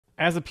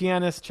As a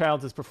pianist,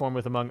 Childs has performed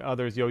with, among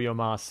others, Yo-Yo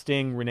Ma,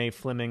 Sting, Renee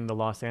Fleming, the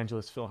Los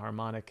Angeles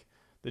Philharmonic,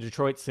 the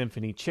Detroit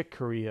Symphony, Chick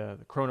Corea,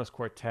 the Kronos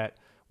Quartet,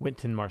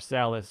 Wynton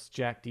Marsalis,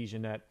 Jack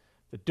DeJohnette,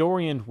 the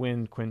Dorian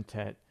Wind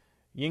Quintet,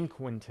 Ying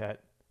Quintet,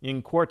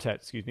 Ying Quartet,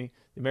 excuse me,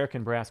 the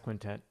American Brass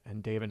Quintet,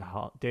 and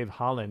Dave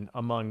Holland,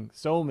 among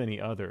so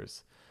many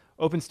others.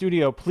 Open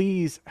Studio,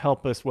 please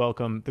help us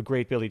welcome the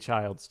great Billy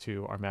Childs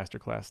to our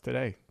masterclass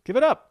today. Give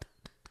it up.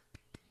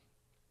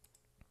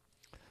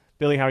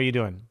 Billy, how are you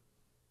doing?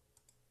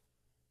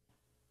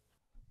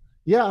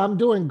 Yeah, I'm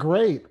doing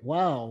great.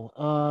 Wow.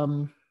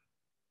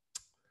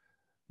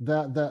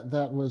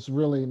 That was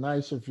really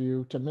nice of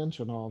you to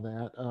mention all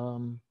that.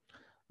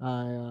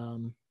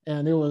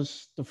 And it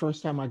was the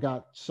first time I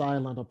got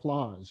silent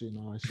applause.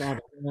 I saw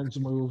the hands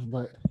move,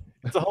 but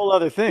It's a whole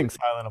other thing,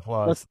 silent but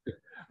applause.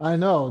 I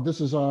know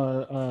this is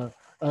our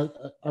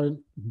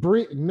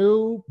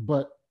new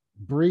but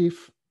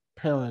brief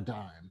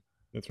paradigm.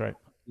 That's right.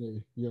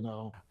 You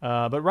know.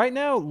 But right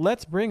now,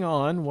 let's bring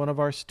on one of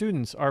our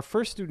students. Our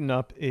first student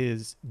up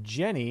is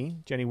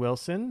Jenny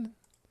Wilson.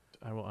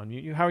 I will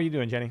unmute you. How are you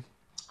doing, Jenny?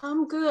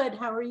 I'm good.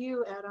 How are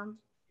you, Adam?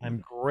 I'm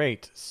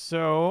great.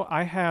 So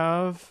I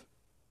have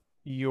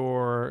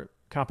your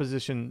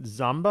composition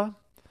Zamba.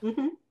 Hmm.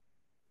 I'm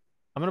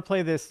going to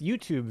play this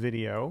YouTube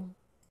video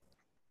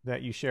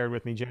that you shared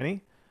with me,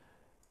 Jenny.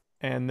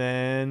 And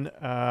then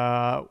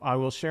I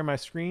will share my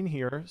screen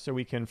here so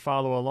we can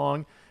follow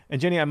along. And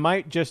Jenny, I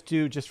might just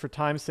do, just for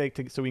time's sake,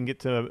 so we can get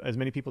to as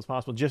many people as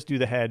possible, just do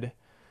the head,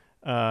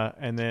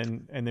 and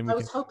then I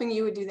was hoping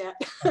you would do that.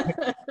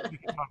 we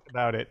can talk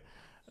about it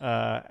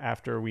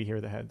after we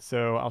hear the head.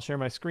 So I'll share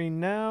my screen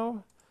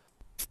now.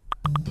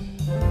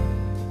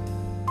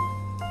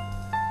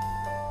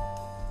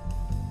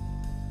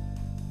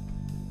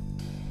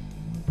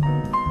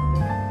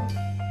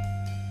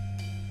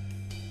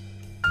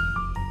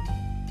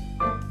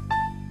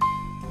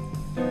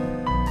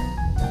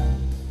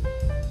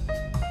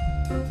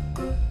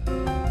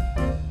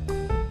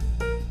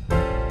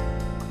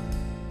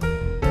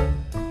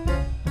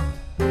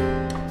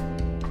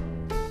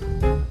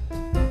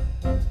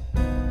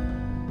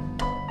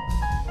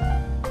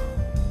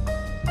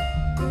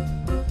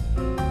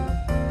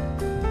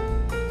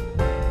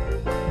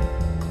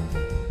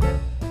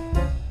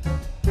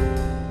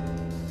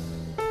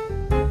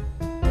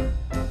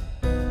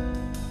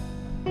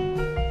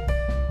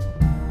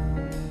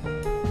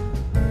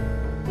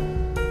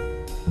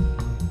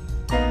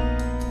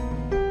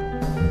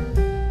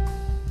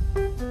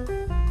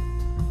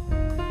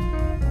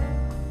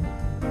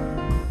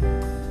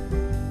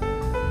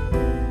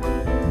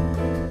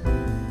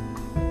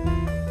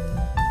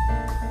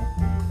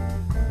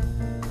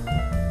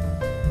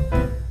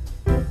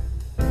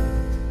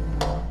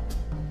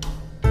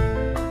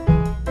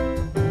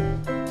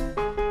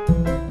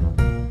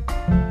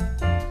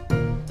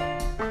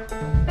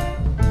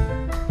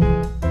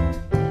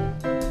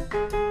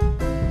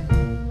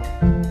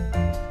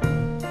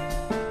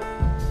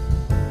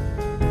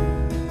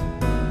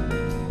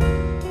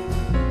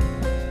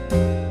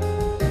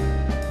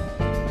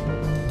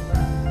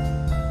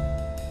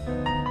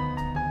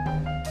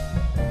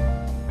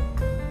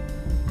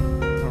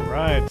 All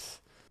right.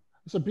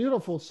 It's a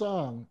beautiful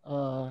song.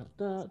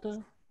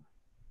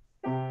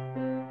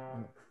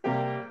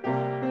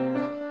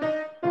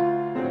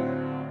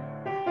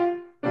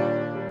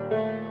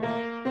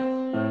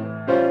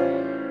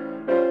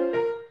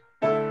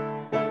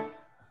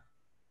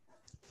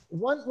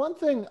 One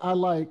thing I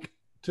like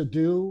to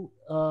do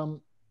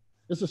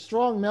is a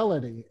strong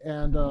melody,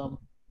 and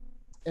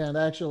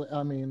actually,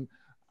 I mean,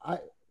 I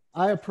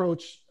I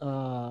approach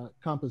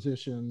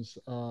compositions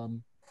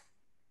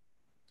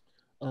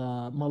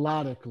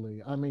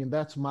melodically. I mean,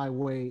 that's my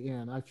way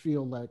in. I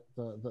feel like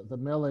the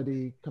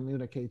melody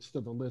communicates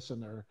to the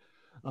listener,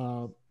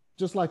 uh,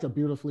 just like a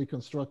beautifully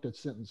constructed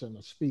sentence in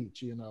a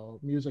speech.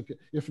 Music.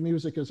 If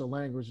music is a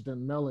language,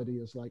 then melody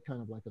is like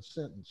kind of like a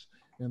sentence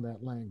in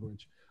that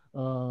language.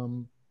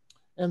 Um,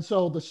 and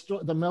so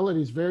the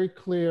melody is very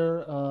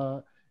clear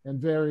and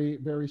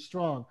very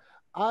strong.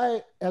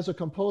 As a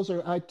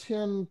composer, I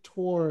tend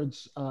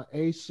towards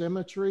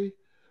asymmetry.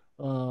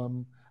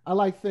 Um, I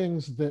like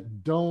things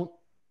that don't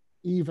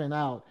even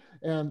out,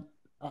 and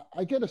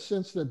I get a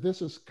sense that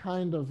this is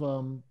kind of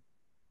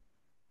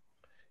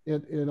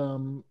it it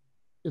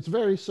it's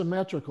very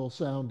symmetrical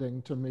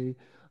sounding to me,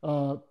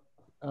 uh,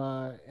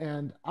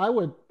 and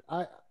I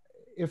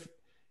if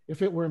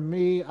if it were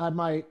me, I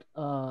might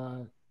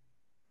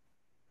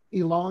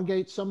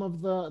elongate some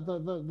of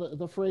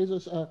the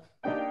phrases. My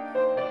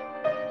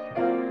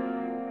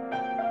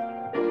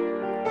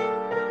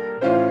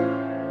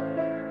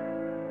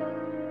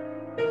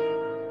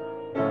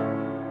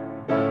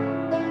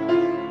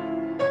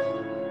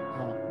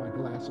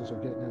glasses are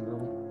getting in the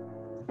room.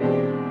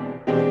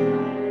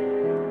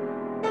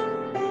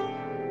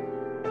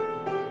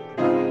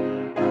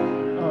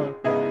 Uh,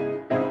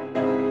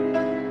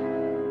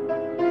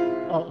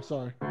 oh,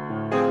 sorry.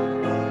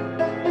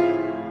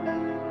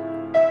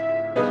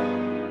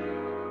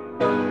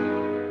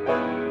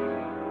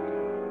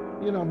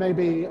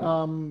 maybe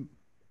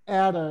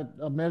add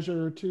a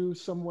measure or two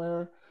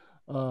somewhere,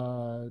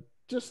 uh,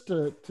 just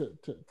to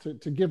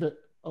give it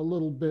a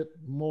little bit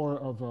more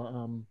of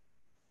a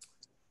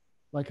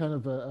like kind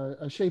of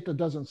a shape that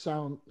doesn't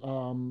sound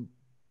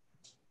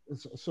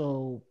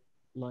so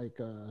like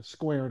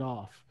squared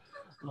off.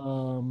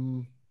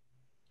 Um,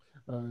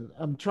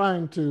 I'm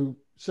trying to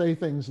say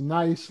things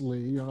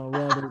nicely,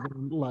 rather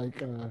than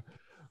like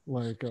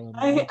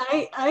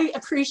I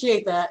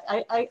appreciate that.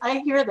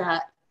 I hear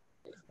that.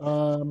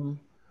 um,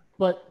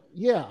 but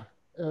yeah,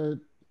 uh,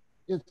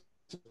 it's.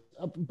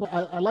 But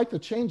I like the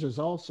changes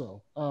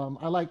also.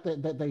 I like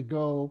that they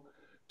go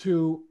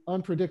to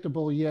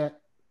unpredictable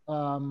yet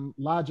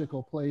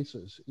logical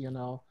places. And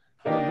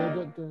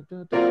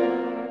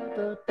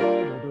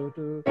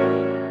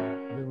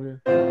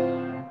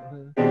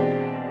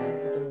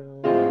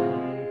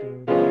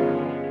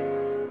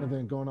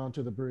then going on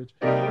to the bridge.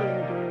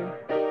 And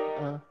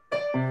then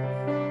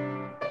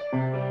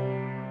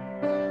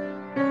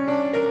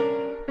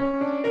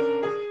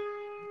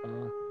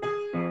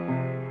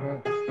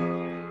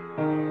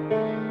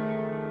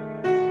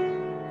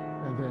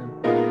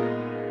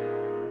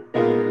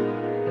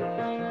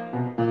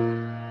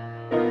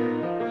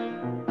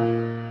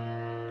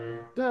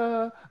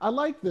I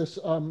like this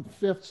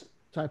fifth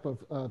type of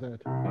that.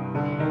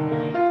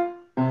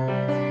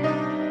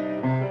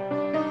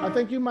 I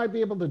think you might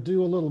be able to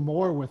do a little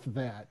more with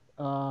that.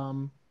 Da,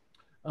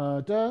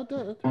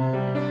 da,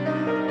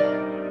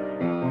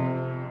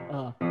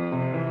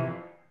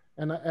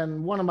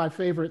 and one of my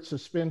favorite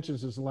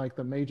suspensions is like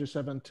the major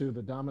seven to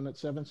the dominant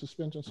seven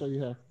suspension. So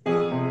you have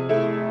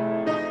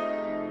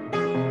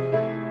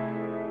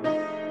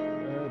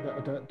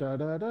da, da,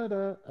 da, da,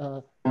 da,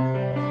 uh,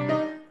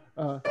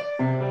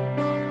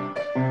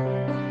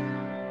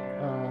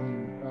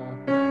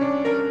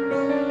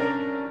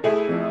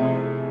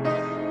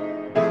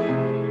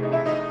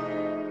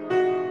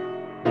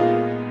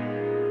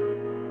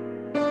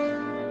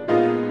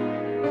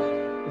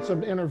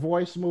 some inner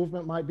voice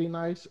movement might be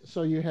nice.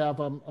 So you have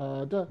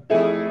da.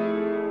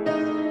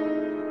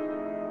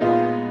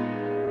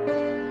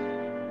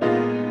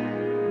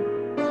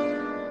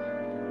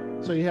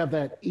 So you have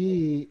that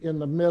E in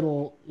the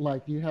middle,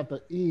 like you have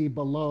the E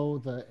below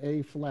the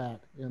A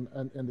flat in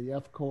the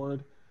F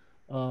chord,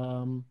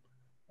 and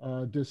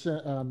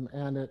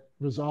it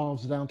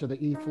resolves down to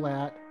the E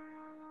flat.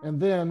 And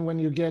then when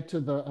you get to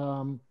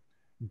the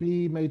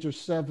B major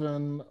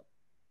seven,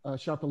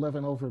 sharp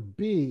 11 over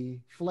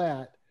B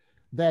flat,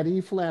 that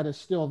E flat is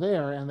still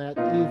there, and that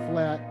E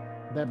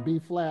flat, that B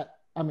flat,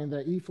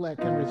 the E flat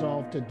can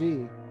resolve to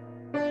D,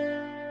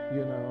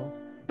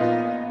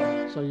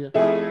 So you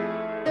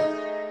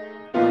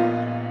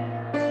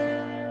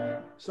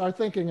start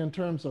thinking in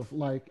terms of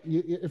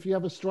if you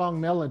have a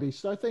strong melody,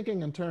 start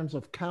thinking in terms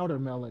of counter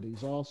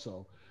melodies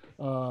also.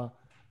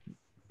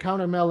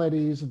 Counter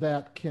melodies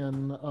that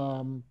can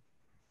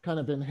kind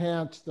of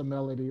enhance the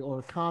melody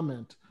or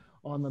comment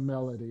on the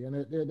melody. And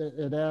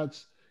it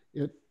adds,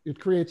 it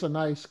creates a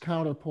nice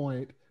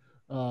counterpoint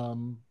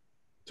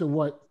to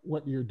what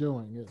you're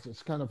doing.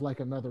 It's kind of like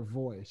another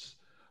voice.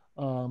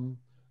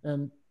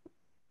 And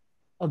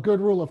a good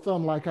rule of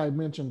thumb, like I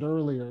mentioned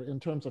earlier, in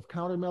terms of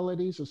counter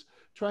melodies, is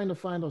trying to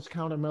find those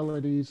counter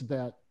melodies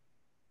that,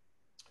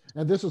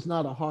 and this is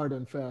not a hard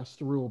and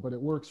fast rule, but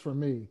it works for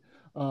me.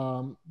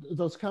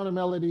 Those counter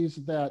melodies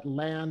that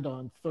land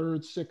on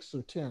third, sixth,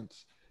 or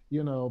tenths,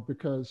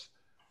 because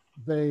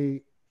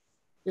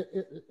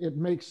it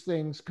makes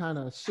things kind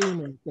of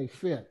seem like they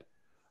fit.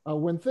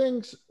 When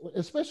things,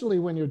 especially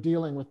when you're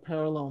dealing with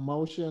parallel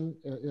motion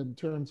in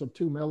terms of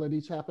two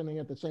melodies happening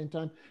at the same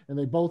time, and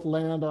they both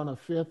land on a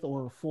fifth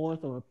or a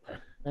fourth or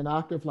an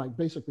octave, like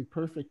basically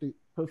perfect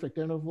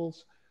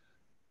intervals,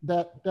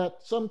 that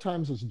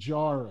sometimes is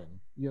jarring,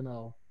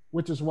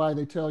 which is why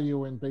they tell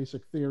you in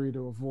basic theory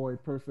to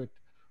avoid perfect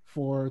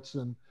fourths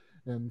and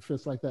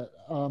fifths like that.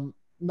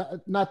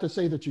 Not to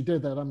say that you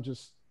did that. I'm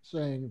just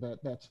saying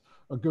that that's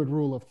a good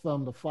rule of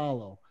thumb to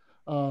follow.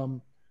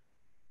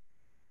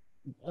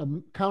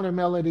 Counter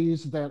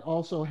melodies that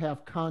also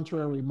have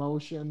contrary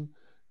motion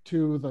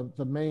to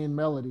the main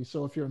melody.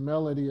 So if your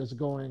melody is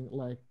going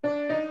like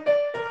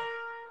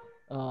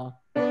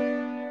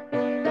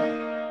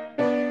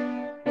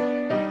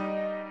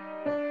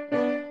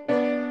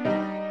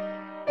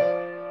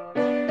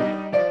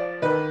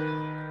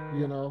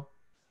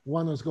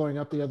one is going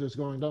up, the other is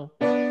going down.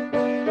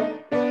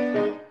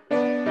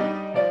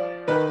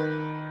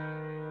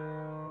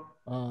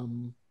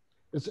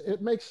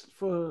 It makes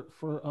for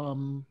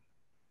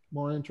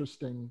more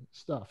interesting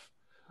stuff.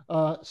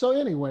 So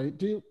anyway,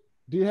 do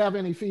you have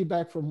any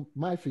feedback from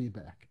my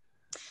feedback?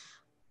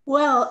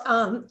 Well,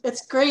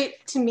 it's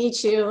great to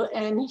meet you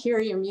and hear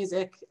your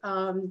music.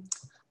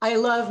 I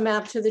love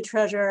Map to the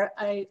Treasure.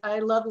 I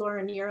love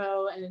Laura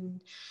Nyro,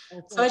 and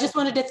so I just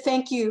wanted to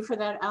thank you for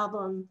that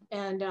album.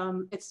 And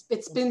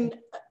it's been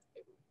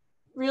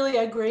really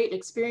a great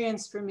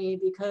experience for me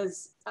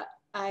because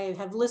I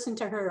have listened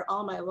to her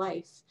all my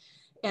life.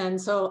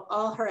 And so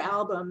all her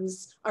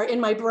albums are in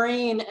my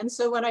brain. And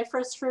so when I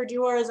first heard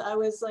yours, I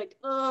was like,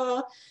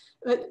 oh,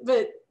 but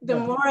the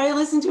more I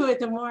listen to it,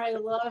 the more I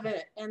love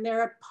it. And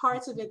there are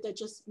parts of it that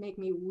just make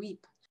me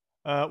weep.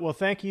 Well,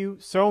 thank you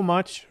so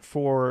much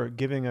for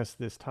giving us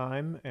this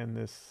time and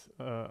this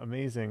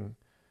amazing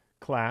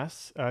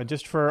class.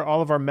 Just for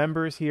all of our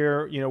members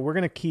here, you know, we're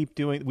going to keep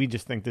doing, we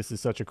just think this is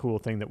such a cool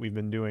thing that we've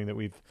been doing, that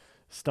we've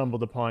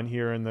stumbled upon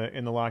here in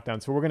the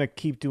lockdown. So we're going to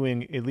keep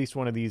doing at least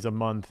one of these a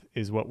month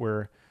is what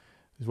we're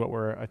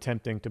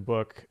attempting to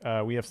book.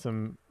 We have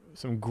some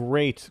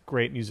great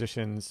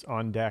musicians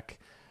on deck.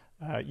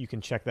 You can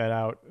check that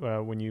out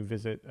when you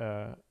visit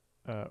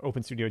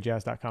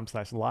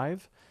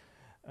openstudiojazz.com/live.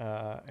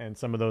 And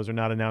some of those are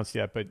not announced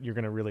yet, but you're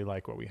going to really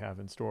like what we have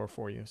in store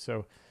for you.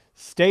 So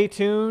stay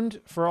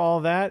tuned for all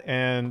that.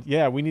 And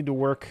yeah, we need to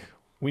work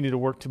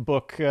to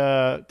book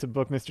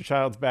Mr.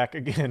 Childs back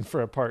again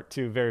for a part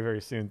 2 very,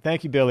 very soon.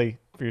 Thank you, Billy,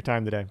 for your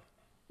time today.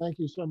 Thank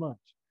you so much.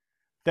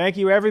 Thank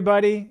you,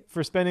 everybody,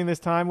 for spending this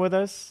time with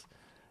us.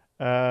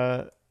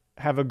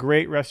 Have a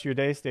great rest of your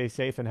day. Stay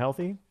safe and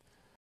healthy.